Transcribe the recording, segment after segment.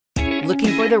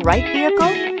Looking for the right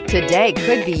vehicle? Today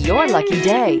could be your lucky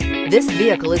day. This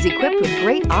vehicle is equipped with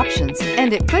great options,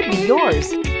 and it could be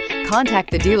yours. Contact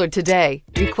the dealer today,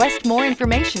 request more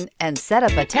information, and set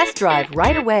up a test drive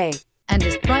right away. And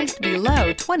is priced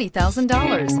below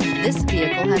 $20,000. This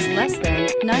vehicle has less than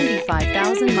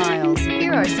 95,000 miles.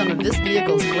 Here are some of this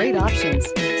vehicle's great options: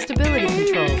 stability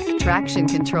control, traction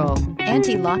control,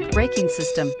 anti-lock braking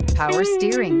system, power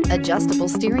steering, adjustable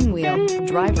steering wheel,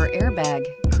 driver airbag,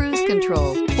 cruise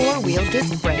control, four-wheel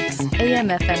disc brakes,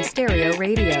 AM/FM stereo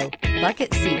radio,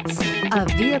 bucket seats. A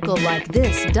vehicle like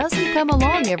this doesn't come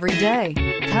along every day.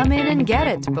 Come in and get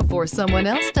it before someone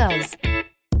else does.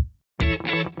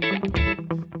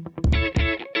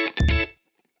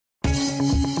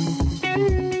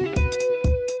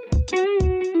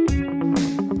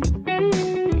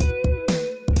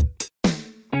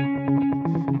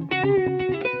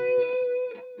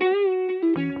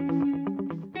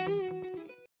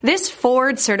 This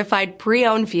Ford-certified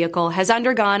pre-owned vehicle has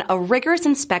undergone a rigorous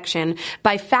inspection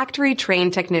by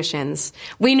factory-trained technicians.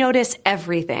 We notice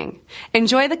everything.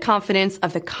 Enjoy the confidence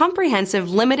of the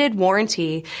comprehensive limited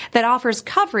warranty that offers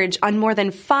coverage on more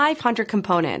than 500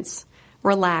 components.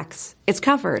 Relax, it's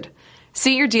covered.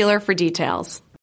 See your dealer for details.